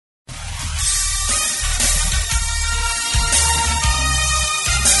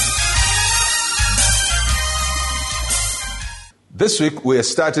This week we are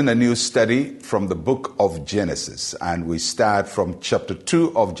starting a new study from the book of Genesis, and we start from chapter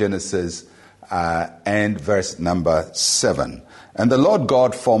 2 of Genesis and verse number 7. And the Lord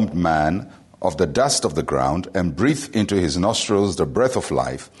God formed man of the dust of the ground and breathed into his nostrils the breath of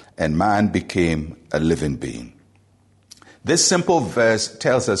life, and man became a living being. This simple verse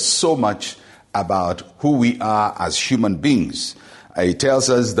tells us so much about who we are as human beings. It tells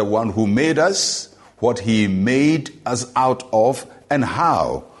us the one who made us, what he made us out of, and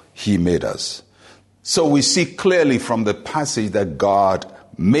how he made us. So we see clearly from the passage that God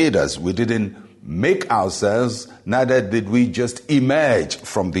made us. We didn't make ourselves, neither did we just emerge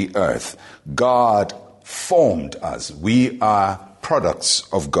from the earth. God formed us. We are products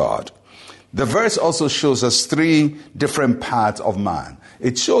of God. The verse also shows us three different parts of man.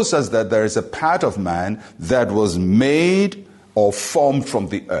 It shows us that there is a part of man that was made or formed from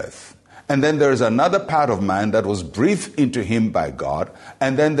the earth. And then there is another part of man that was breathed into him by God.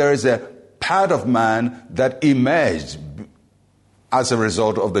 And then there is a part of man that emerged as a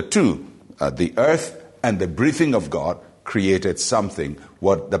result of the two. The earth and the breathing of God created something,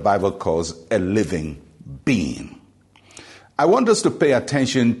 what the Bible calls a living being. I want us to pay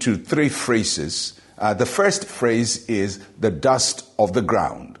attention to three phrases. The first phrase is the dust of the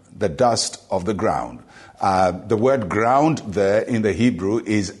ground. The dust of the ground. The word ground there in the Hebrew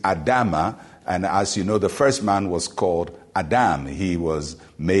is Adama. And as you know, the first man was called Adam. He was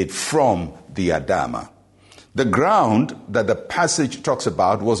made from the Adama. The ground that the passage talks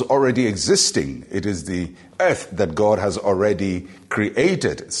about was already existing. It is the earth that God has already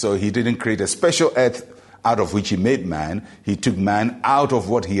created. So he didn't create a special earth out of which he made man. He took man out of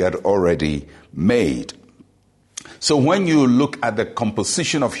what he had already made. So when you look at the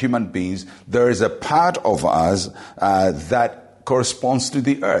composition of human beings, there is a part of us that corresponds to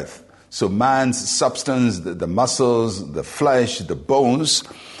the earth. So man's substance, the muscles, the flesh, the bones,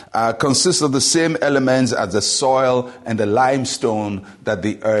 consists of the same elements as the soil and the limestone that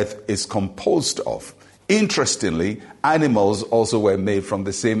the earth is composed of. Interestingly, animals also were made from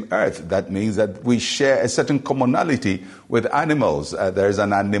the same earth. That means that we share a certain commonality with animals. There's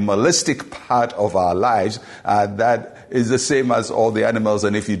an animalistic part of our lives that is the same as all the animals.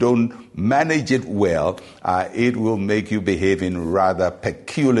 And if you don't manage it well, it will make you behave in rather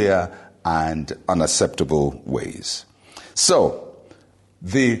peculiar and unacceptable ways. So,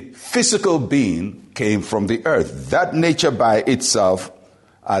 the physical being came from the earth. That nature by itself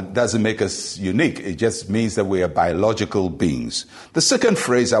doesn't make us unique. It just means that we are biological beings. The second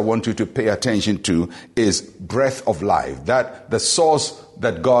phrase I want you to pay attention to is breath of life. That the source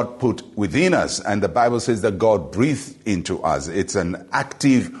that God put within us. And the Bible says that God breathed into us. It's an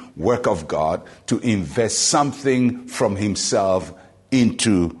active work of God to invest something from himself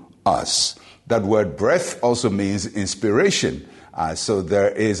into us. That word breath also means inspiration. So there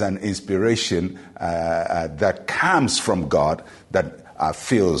is an inspiration that comes from God that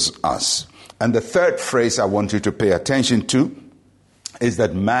fills us. And the third phrase I want you to pay attention to is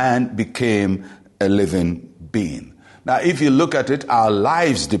that man became a living being. Now, if you look at it, our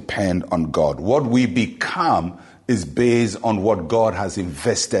lives depend on God. What we become is based on what God has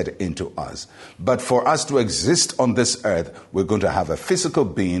invested into us. But for us to exist on this earth, we're going to have a physical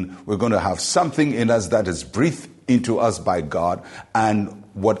being. We're going to have something in us that is breathed into us by God. And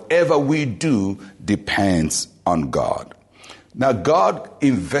whatever we do depends on God. Now, God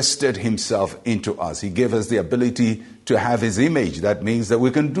invested himself into us. He gave us the ability to have his image. That means that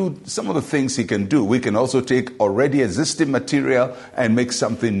we can do some of the things he can do. We can also take already existing material and make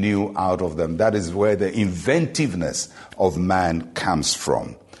something new out of them. That is where the inventiveness of man comes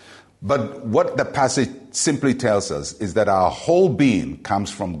from. But what the passage simply tells us is that our whole being comes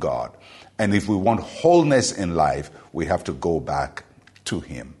from God. And if we want wholeness in life, we have to go back to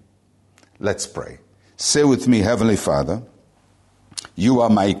him. Let's pray. Say with me, Heavenly Father, you are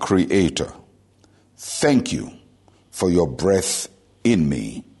my creator. Thank you for your breath in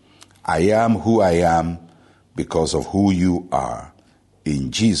me. I am who I am because of who you are.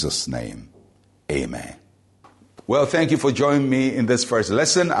 In Jesus' name, amen. Well, thank you for joining me in this first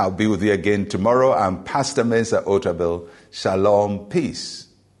lesson. I'll be with you again tomorrow. I'm Pastor Mensa Otabil. Shalom, peace,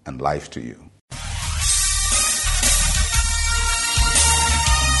 and life to you.